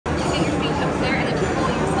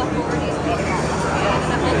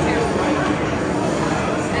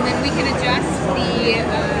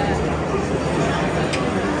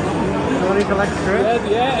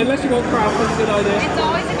Yeah, unless you want crowd, that's a good idea. It's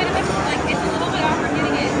always a bit of a, like, it's a little bit awkward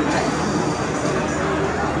getting in.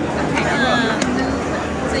 Okay,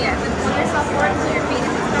 so yeah, then pull yourself forward until your feet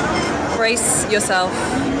hit the ground. Brace yourself.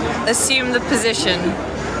 Assume the position.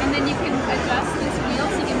 And then you can adjust this wheel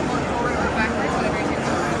so you can pull it forward or backwards, whatever you're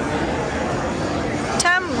doing.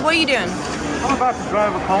 Tam, what are you doing? I'm about to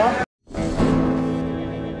drive a car.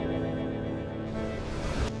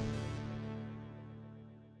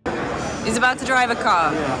 He's about to drive a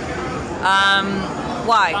car. Yeah.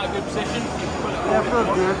 Why? Not a good position. Yeah, feels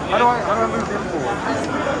good. How do I move this forward?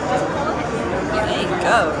 There you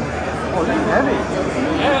go. Oh, this is heavy.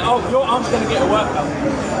 Yeah, oh, your arm's going to get a workout.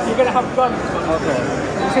 You're going to have guns. Okay.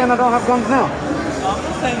 You saying I don't have guns now? I'm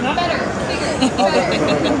not saying that. Better, bigger.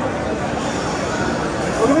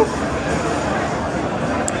 Look at this.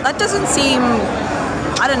 That doesn't seem...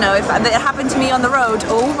 I don't know, if it happened to me on the road,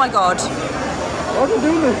 oh my god. Why are you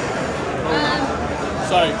doing this?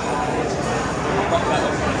 Sorry.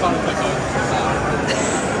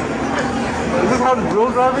 Is this how the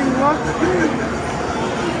drill driving works?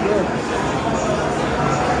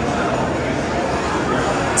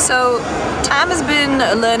 So, Tam has been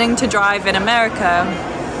learning to drive in America,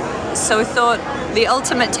 so we thought the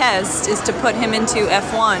ultimate test is to put him into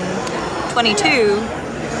F1 22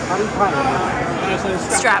 How do you find it?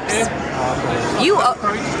 straps. You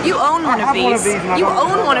own one of these. You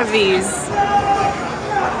own one of these.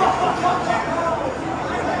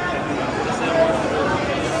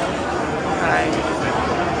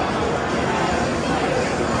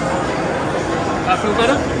 That feel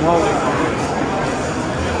better? No.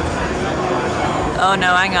 Oh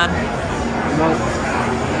no, hang on. No.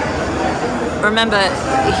 Remember,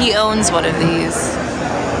 he owns one of these.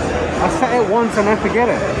 I set it once and I forget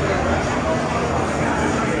it.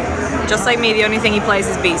 Just like me, the only thing he plays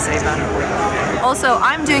is Beat Saber. Also,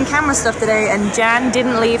 I'm doing camera stuff today, and Jan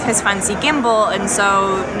didn't leave his fancy gimbal, and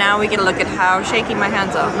so now we get a look at how shaky my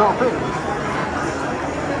hands are. It's not fitting.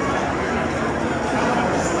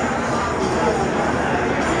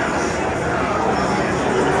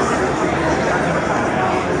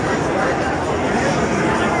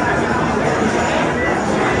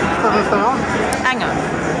 Doesn't stay on. Hang on.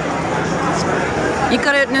 You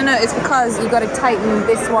gotta, no, it's because you gotta tighten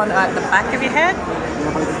this one at the back of your head.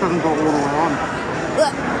 Yeah, but it just doesn't go all the way on.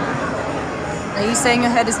 Ugh. Are you saying your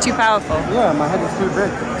head is too powerful? Yeah, my head is too big.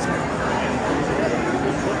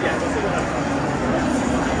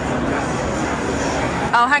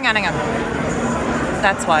 Oh, hang on.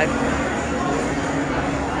 That's why. It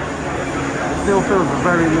still feels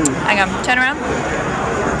very loose. Hang on, turn around.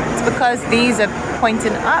 It's because these are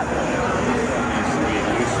pointing up.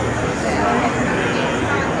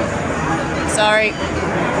 Sorry. A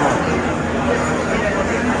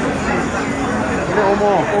little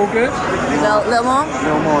more. All good? Little more? A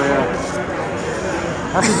little more, yeah.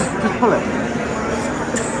 Have to just pull it.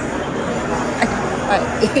 Right.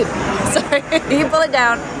 Sorry. You pull it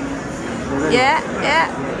down. Yeah.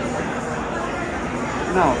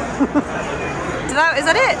 No. Is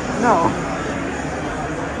that it? No.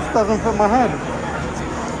 This doesn't fit my head.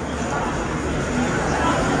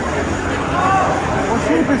 What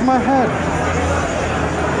shape is my head?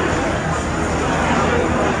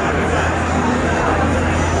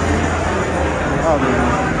 Oh, there it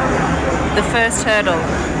is. The first hurdle.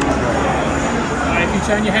 If you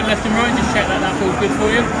turn your head left and right, just check that feels good for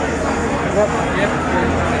you. Yep. Yep.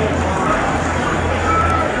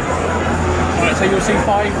 Alright, so you'll see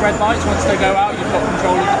 5 red lights. Once they go out, you've got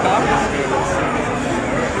control of the car.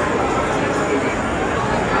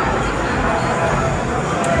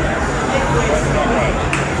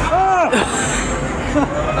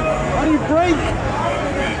 How do you brake?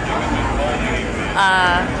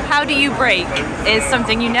 How do you brake is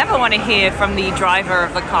something you never want to hear from the driver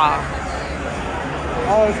of the car.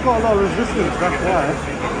 Oh, it's got a lot of resistance, that's why.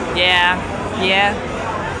 Yeah.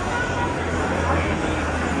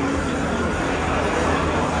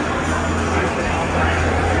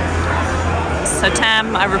 So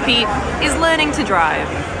Tam, I repeat, is learning to drive.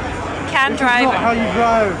 Can This is not how drive. you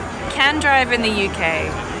drive. Can drive in the UK.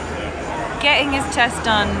 Getting his test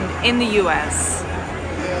done in the US.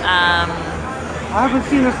 I haven't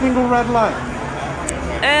seen a single red light.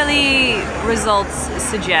 Early results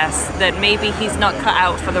suggest that maybe he's not cut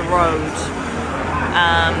out for the road.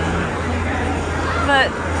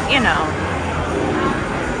 But, you know.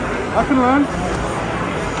 I can learn.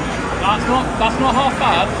 That's not half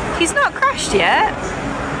bad. He's not crashed yet.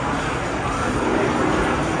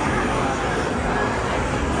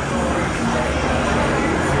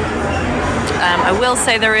 I will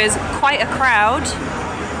say there is quite a crowd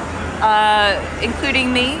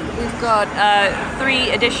including me. We've got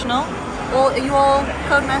 3 additional. Are you all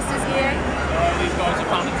Codemasters here? These guys are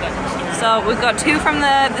found in technical. So we've got 2 from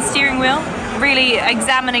the steering wheel, really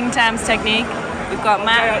examining Tam's technique. We've got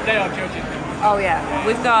Matt. They are judging. Oh yeah,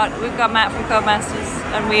 we've got Matt from Codemasters,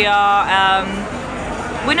 and we are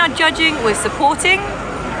we're not judging, we're supporting.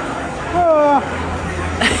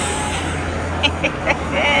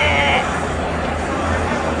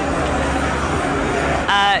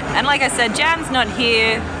 And like I said, Jan's not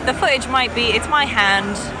here. The footage might be, it's my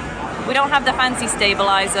hand. We don't have the fancy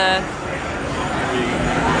stabilizer.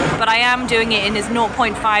 But I am doing it in his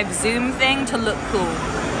 0.5 zoom thing to look cool.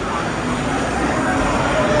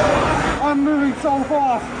 I'm moving so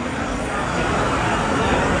fast.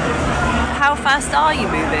 How fast are you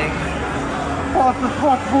moving? Fast as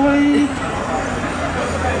fuck, please.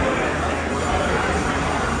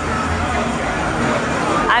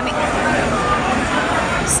 I mean,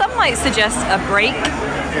 some might suggest a brake.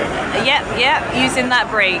 Yep, using that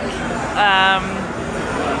brake.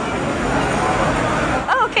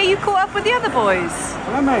 Oh, okay, you caught up with the other boys.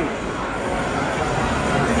 Hello, mate.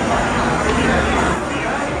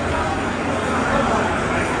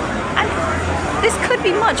 And this could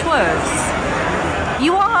be much worse.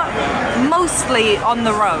 You are mostly on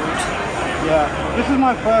the road. Yeah, this is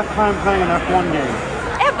my first time playing an F1 game.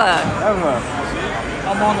 Ever.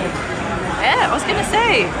 I'm on it. Yeah, I was gonna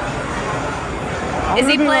say. Is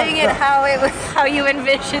he playing it how you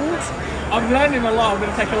envisioned? I'm learning a lot. I'm going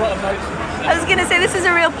to take a lot of notes. I was gonna say this is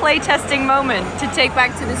a real play testing moment to take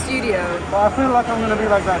back to the studio. But I feel like I'm going to be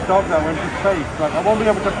like that dog that went to space. Like, I won't be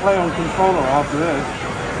able to play on controller after this.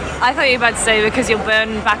 I thought you were about to say because you'll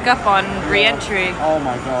burn back up on re-entry. Oh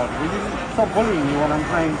my god. Will you stop bullying me while I'm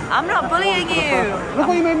playing? I'm not bullying you. Look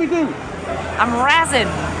what you made me do. I'm razzing.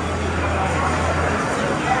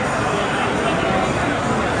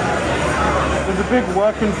 There's a big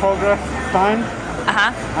work in progress sign,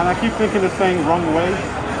 and I keep thinking it's saying wrong way,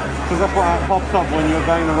 because that's what pops up when you're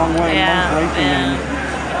going the wrong way in most racing games.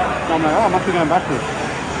 So I'm like, oh, I must be going backwards.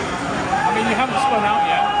 I mean, you haven't spun out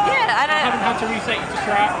yet. Yeah, I haven't had to reset you to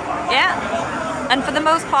track. Yeah, and for the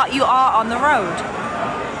most part, you are on the road.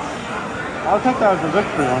 I'll take that as a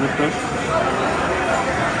victory, honestly.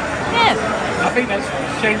 Yeah. I think that's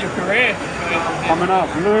change of career. Coming up,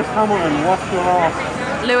 Lewis Hamilton, watch your ass.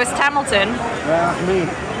 Lewis Hamilton. Yeah, that's me.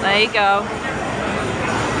 There you go.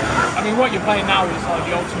 I mean, what you're playing now is like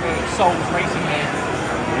the ultimate Souls racing game.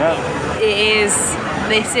 Yeah. It is.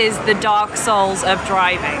 This is the Dark Souls of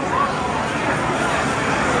driving.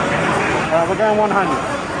 We're going 100.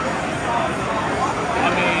 I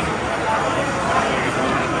mean,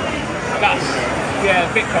 that's, yeah,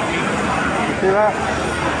 a bit cocky. See that?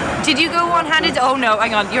 Did you go one-handed? Oh no,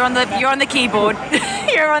 hang on. You're on the keyboard.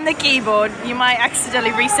 You're on the keyboard. You might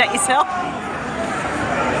accidentally reset yourself.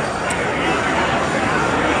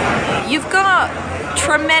 You've got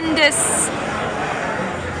tremendous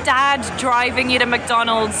dad driving you to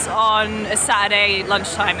McDonald's on a Saturday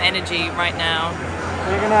lunchtime energy right now.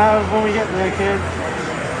 We're gonna have when we get there, kids.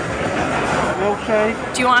 Milkshake.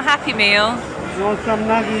 Do you want a Happy Meal? You want some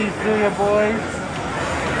nuggies, do you, boys?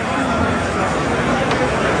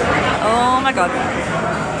 Oh my god.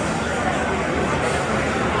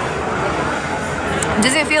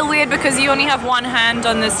 Does it feel weird because you only have one hand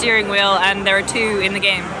on the steering wheel and there are 2 in the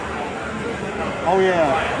game? Oh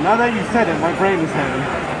yeah. Now that you said it, my brain is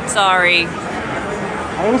heavy. Sorry.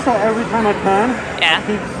 I also, every time I turn, Yeah. I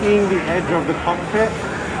keep seeing the edge of the cockpit,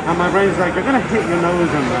 and my brain's like, you're gonna hit your nose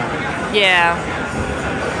on that. Yeah.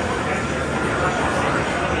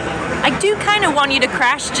 I do kind of want you to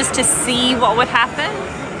crash just to see what would happen.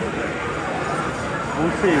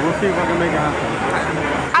 We'll see if I can make it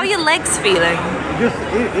happen. How are your legs feeling?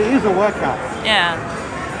 It is a workout. Yeah.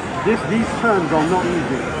 These turns are not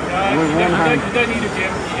easy. With one hand. You don't need a gym,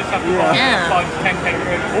 you just have to Yeah. 5 to 10k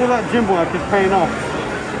grid. All that gym work is paying off.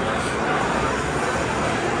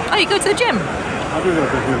 Oh, you go to the gym? I do go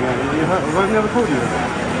to the gym, yeah. I've never told you that.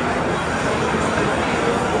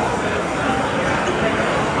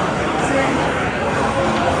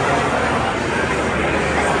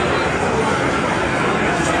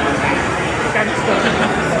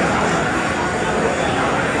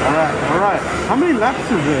 Alright. How many laps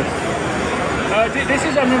is this? This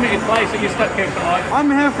is unlimited play, so you're stuck here for life.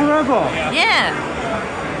 I'm here forever. Yeah.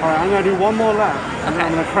 Alright, I'm gonna do one more lap, and then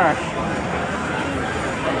Okay. I'm gonna crash.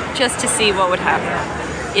 Just to see what would happen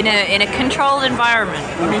in a controlled environment.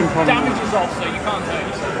 I mean, damage is off, so you can't hurt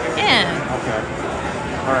yourself. Yeah. Okay.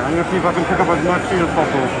 Alright, I'm gonna see if I can pick up as much speed as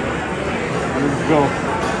possible. Let's go.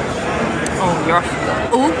 Oh, you're off.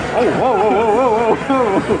 Ooh. Oh, whoa.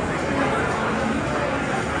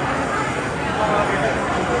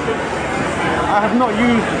 I have not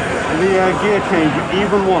used the gear change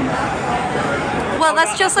even once. Well,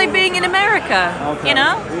 that's just like being in America, Okay. you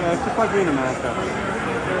know? Yeah, it's just like being in America.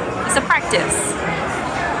 It's a practice.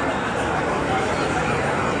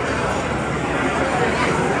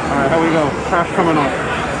 Alright, here we go. Crash coming up.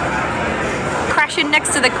 Crashing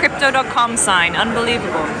next to the crypto.com sign.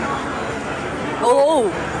 Unbelievable.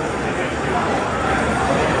 Oh!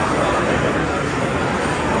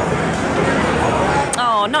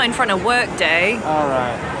 Oh, not in front of Workday.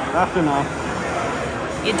 Alright, that's enough.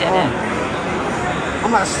 You did it.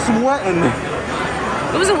 I'm like sweating.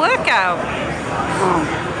 It was a workout.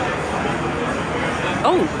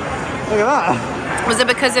 Oh. Look at that. Was it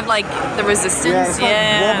because of like the resistance? Yeah, it's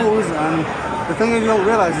like wobbles, and the thing you don't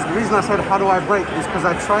realize is the reason I said how do I brake is because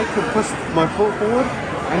I tried to push my foot forward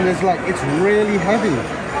and there's like, it's really heavy,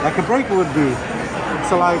 like a brake would do.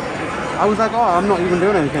 So like, I was like, oh, I'm not even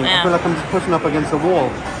doing anything. I feel like I'm just pushing up against the wall.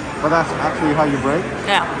 But that's actually how you brake.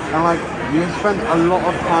 Yeah. And like, you spend a lot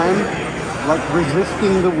of time like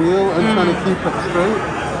resisting the wheel and trying to keep it straight.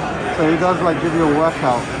 So it does like give you a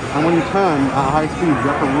workout. And when you turn at high speed, you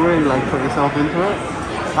have to really like put yourself into it.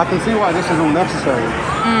 I can see why this is all necessary.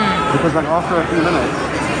 Because like after a few minutes,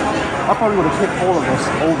 I probably would have kicked all of this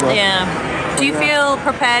over. Yeah. Do you feel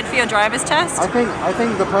prepared for your driver's test? I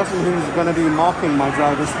think the person who's going to be marking my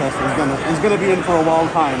driver's test is gonna be in for a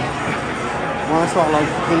wild time. When I start like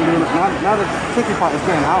doing it, now the tricky part is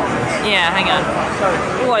getting out of this. Yeah, hang on.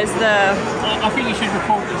 What is the... I think you should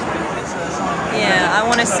record this when it's sign. Yeah, I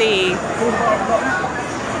want to see.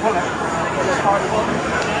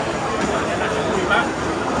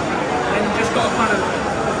 Then you just got to kind of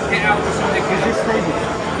get out with something. Is this stable?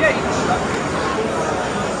 Yeah, you can do that.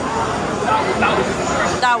 That was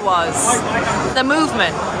impressive. That was. The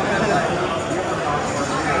movement.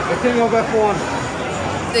 The king of F1.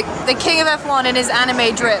 The king of F1 in his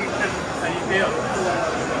anime drip. I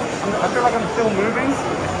feel like I'm still moving.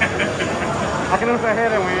 I can also hear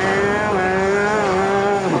it.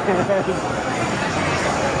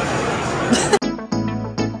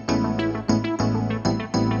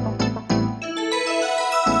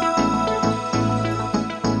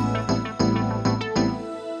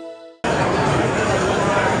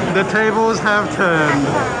 The tables have turned.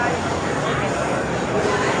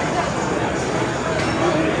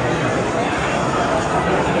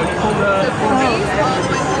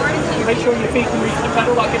 Make sure your feet can reach the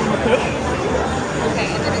pedal, like give them a push.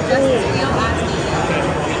 Okay, and then adjust the wheel as needed.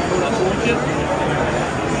 Pull that towards you.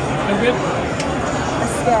 Feel good?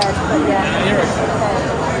 I'm scared, but yeah. Here it is.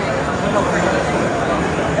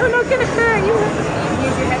 Oh, no, get a car. You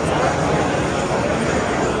use your headset.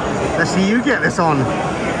 Let's see you get this on.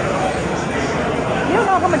 You don't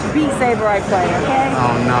know how much Beat Saber I play, okay?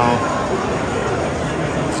 Oh no.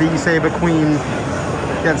 Beat Saber Queen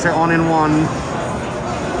gets it on in one.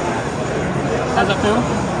 How's that feel?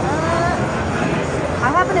 I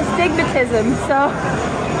have an astigmatism, so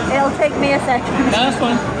it'll take me a second. No, that's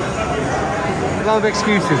fine. A lot of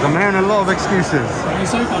excuses. I'm hearing a lot of excuses. You're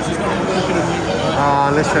so far, she's got a walk in a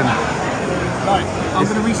minute. Listen. Right, I'm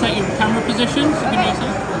going to reset your camera positions. Give me a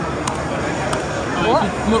sec. Right,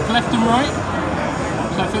 look left and right.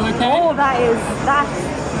 Does that feel okay? Oh, that's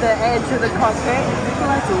the edge of the cockpit.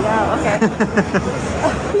 Yeah, okay.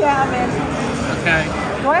 Yeah, I'm in. Okay.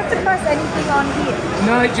 Do I have to press anything on here?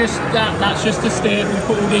 No, that's just the steer. We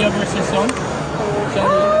put all the other assists on. So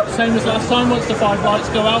same as last time. Once the 5 lights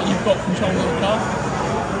go out, you've got control of the car.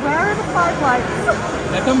 Where are the 5 lights?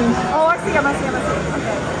 They're coming. Oh, I see.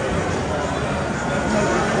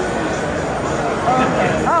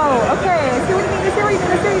 Okay. Oh, okay. I see what you mean.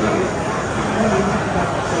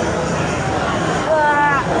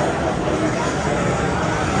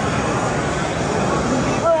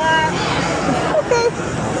 Okay.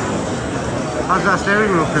 How's that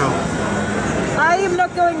steering wheel feel? I am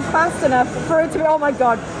not going fast enough for it to be. Oh my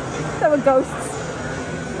god, there were ghosts.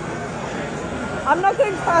 I'm not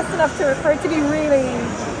going fast enough for it to be really.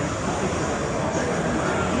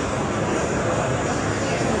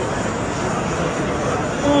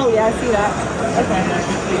 Oh yeah, I see that. Okay.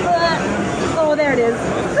 Oh, there it is.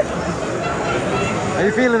 Are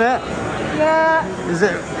you feeling it? Yeah. Is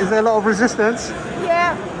there a lot of resistance?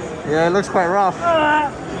 Yeah. Yeah, it looks quite rough.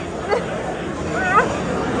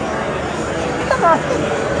 Come on.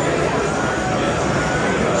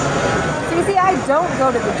 So you see, I don't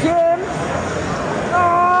go to the gym.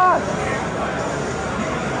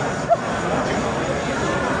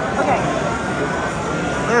 Okay.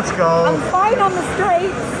 Let's go. I'm fine on the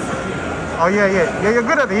straights. Oh yeah, you're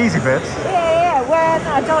good at the easy bits. Yeah, when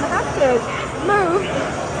I don't have to move,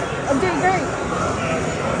 I'm doing great.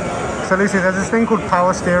 So Lucy, there's this thing called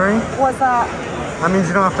power steering. What's that? That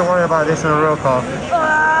means you don't have to worry about this in a real car.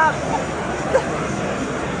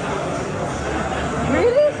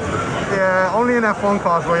 Really? Yeah, only in F1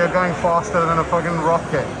 cars where you're going faster than a fucking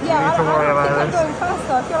rocket. Yeah, you need to worry I don't about think this. I'm going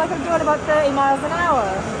faster. I feel like I'm doing about 30 miles an hour.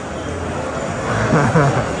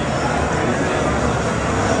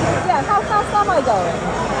 Yeah, how fast am I going?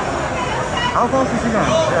 How fast is he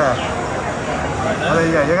going? Yeah.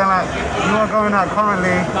 Yeah, you are going at currently.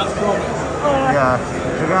 That's promise. Yeah,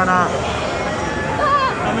 you're going at.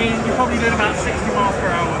 I mean, you're probably doing about 60 miles per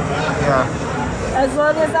hour. Yeah. As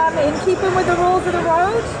long as I'm in keeping with the rules of the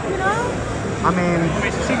road, you know? I mean.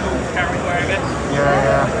 It's a single carriageway, I guess.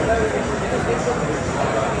 Yeah.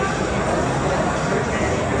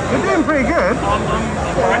 You're doing pretty good. I'm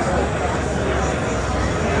impressed.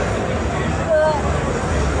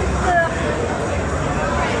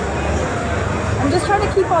 I'm just trying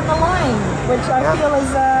to keep on the line, which I feel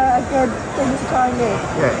is a good thing to try and do.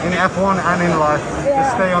 Yeah, in F1 and in life,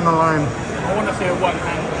 just stay on the line. I want to see a one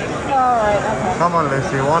hand. Alright, okay. Come on,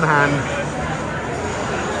 Lucy, one hand.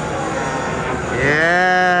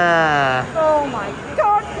 Yeah. Oh my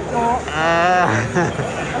god. Oh.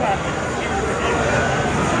 Okay.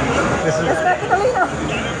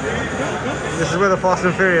 This is where the Fast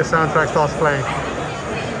and Furious soundtrack starts playing.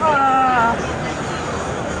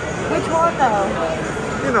 Which one though?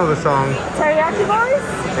 You know the song. Teriyaki Boys?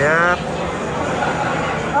 Yeah.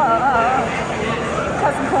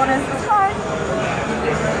 Custom corners, it's fine.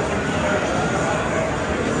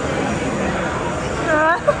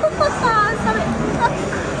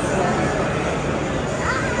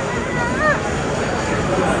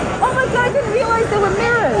 Oh my god, I didn't realize there were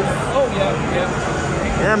mirrors. Oh,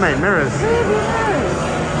 yeah. Yeah, mate, mirrors. Mirrors.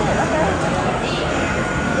 Okay.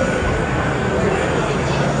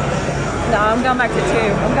 No, I'm going back to 2.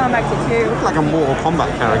 I'm going back to 2. Like a Mortal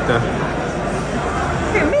Kombat character.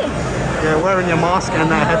 Who, me? Yeah, wearing your mask and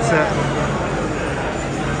that headset.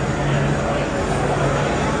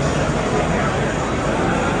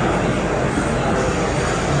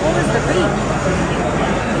 What was the beat?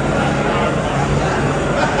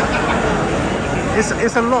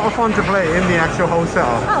 It's a lot of fun to play in the actual whole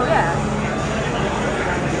setup. Oh, yeah.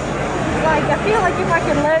 Like, I feel like if I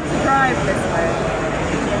could learn to drive this way.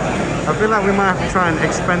 I feel like we might have to try and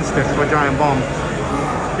expense this for Giant Bomb.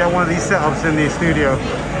 Get one of these setups in the studio.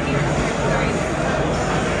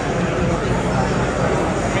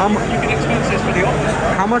 You can expense this for the office,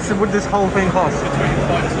 right? How much would this whole thing cost? Between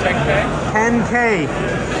 5 to 10k. 10k. It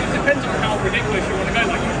depends on how ridiculous you want to go.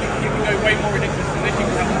 Like, you can go way more ridiculous than this. You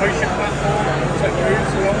can have a motion platform, so it moves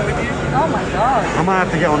along with you. Oh my god. I might have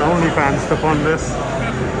to get on OnlyFans to fund this.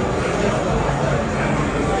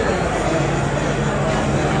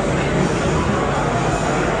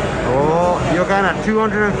 Oh, you're going at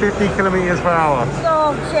 250 kilometers per hour.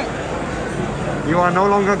 Oh shit. You are no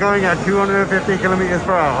longer going at 250 kilometers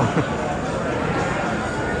per hour.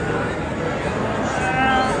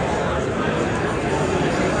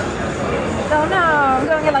 Oh no, I'm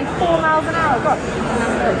going at like 4 miles an hour. God.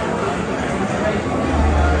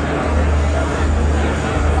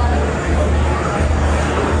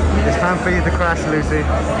 It's time for you to crash, Lucy.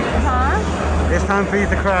 Huh? It's time for you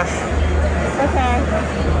to crash. Okay.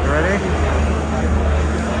 You ready?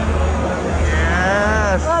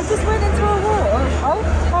 Yes. Well, I just went into a wall.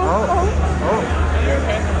 Oh.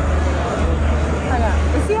 Hang on.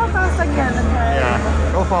 You see how fast I can get in the car? Yeah.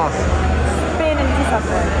 Go fast. Spin into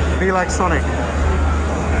something. Be like Sonic.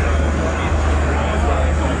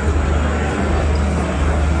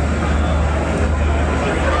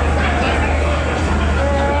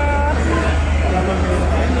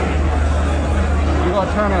 You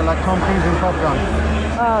gotta turn it like Tom Cruise in Top Gun.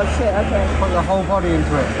 Oh shit, okay. Put your whole body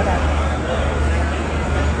into it. Okay.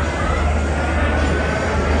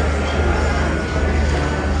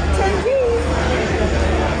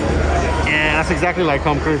 Yeah, that's exactly like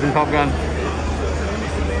Tom Cruise in Top Gun.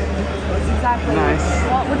 That's exactly Nice.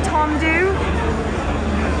 what would Tom do?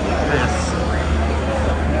 Yes.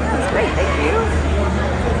 That's great, thank you.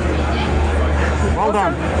 Well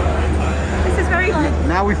done. This is very good.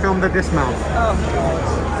 Now we film the dismount. Oh god.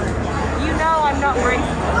 You know I'm not brave.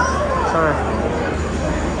 Sorry.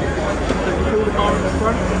 Fill the car in the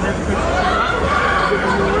front and then push it back. Give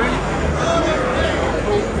them your room.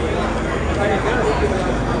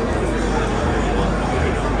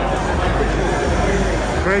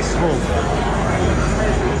 Graceful.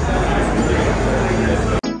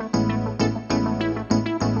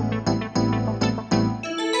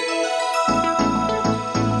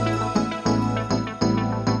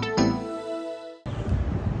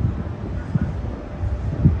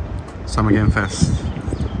 Summer Game Fest.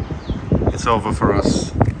 it's over for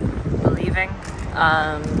us. We're leaving.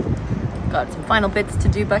 Got some final bits to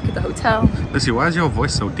do back at the hotel. Lucy, why is your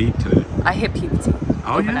voice so deep today? I hit puberty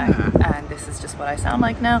overnight, and this is just what I sound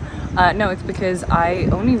like now. No, it's because I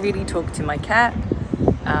only really talk to my cat.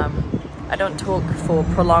 I don't talk for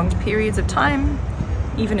prolonged periods of time,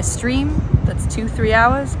 even a stream that's 2-3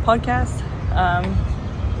 hours, podcast.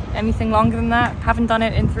 Anything longer than that, haven't done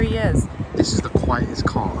it in 3 years. This is the quietest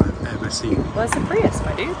car I've ever seen. Well, it's a Prius,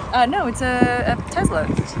 my dude. No, it's a Tesla.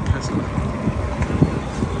 It's a Tesla.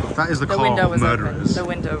 That is the car window was murderers.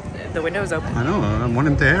 open. The window is open. I know, I want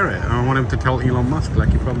him to hear it. I want him to tell Elon Musk like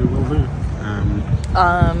he probably will do.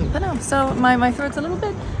 But no, so my throat's a little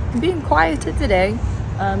bit being quieted today.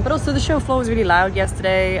 But also the show floor was really loud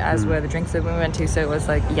yesterday, as were the drinks that we went to, so it was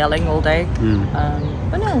like yelling all day.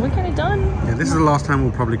 But no, we're kind of done. Yeah, this is the last time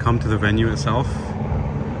we'll probably come to the venue itself.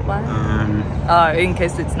 What? In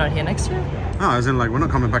case it's not here next year? Oh, as in like we're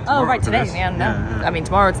not coming back tomorrow. Oh, right, today. This. Yeah, no. Yeah. I mean,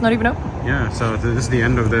 tomorrow it's not even open. Yeah, so this is the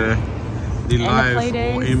end of the live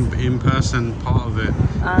or in-person part of it. It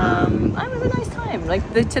was a nice time. Like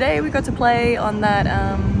today we got to play on that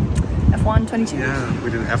F1 22. Yeah,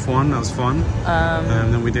 we did F1, that was fun.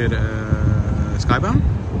 And then we did Skybound.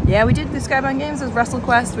 Yeah, we did the Skybound games with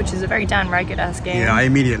WrestleQuest, which is a very Dan Ragged-ass game. Yeah, I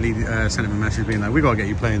immediately sent him a message being like, we gotta get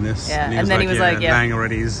you playing this. Yeah, and then he was like, Lang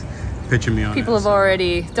already is pitching me on People have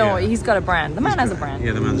already, don't worry, he's got a brand. The man has a brand.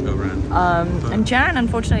 Yeah, the man's got a brand. And Jan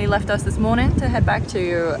unfortunately left us this morning to head back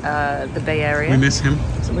to the Bay Area. We miss him.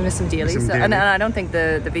 So we miss him dearly. And I don't think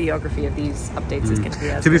the videography of these updates is going to be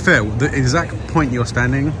as To be good. fair, the exact point you're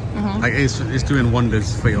standing, like it's doing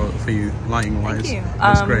wonders for you lighting wise. Thank you.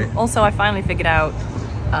 That's great. Also, I finally figured out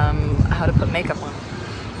how to put makeup on,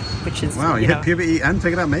 which is Wow, you hit puberty and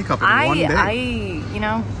figured out makeup in one day.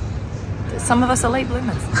 Some of us are late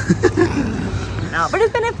bloomers. No, but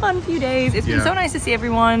it's been a fun few days. It's been so nice to see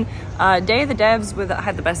everyone. Day of the Devs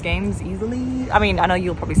had the best games easily. I mean, I know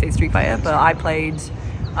you'll probably say Street Fighter, but I played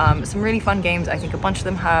some really fun games. I think a bunch of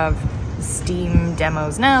them have Steam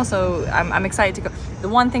demos now, so I'm excited to go. The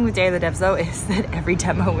one thing with Day of the Devs though is that every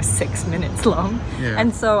demo was 6 minutes long,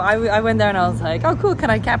 and so I went there and I was like, oh cool, can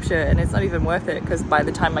I capture? And it's not even worth it because by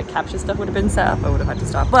the time my capture stuff would have been set up, I would have had to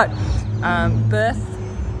stop. But Birth,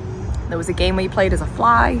 there was a game where you played as a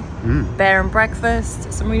fly, Bear and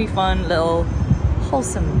Breakfast, some really fun little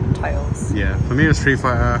wholesome titles. Yeah, for me it was Street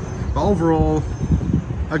Fighter, but overall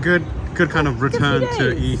a good kind of return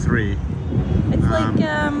to E3. It's like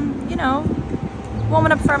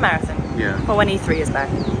warming up for a marathon. Yeah. For when E3 is back.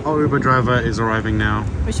 Our Uber driver is arriving now.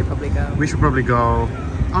 We should probably go.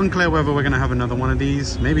 Unclear whether we're going to have another one of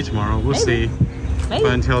these. Maybe tomorrow. We'll see. Maybe.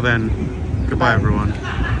 But until then, goodbye everyone.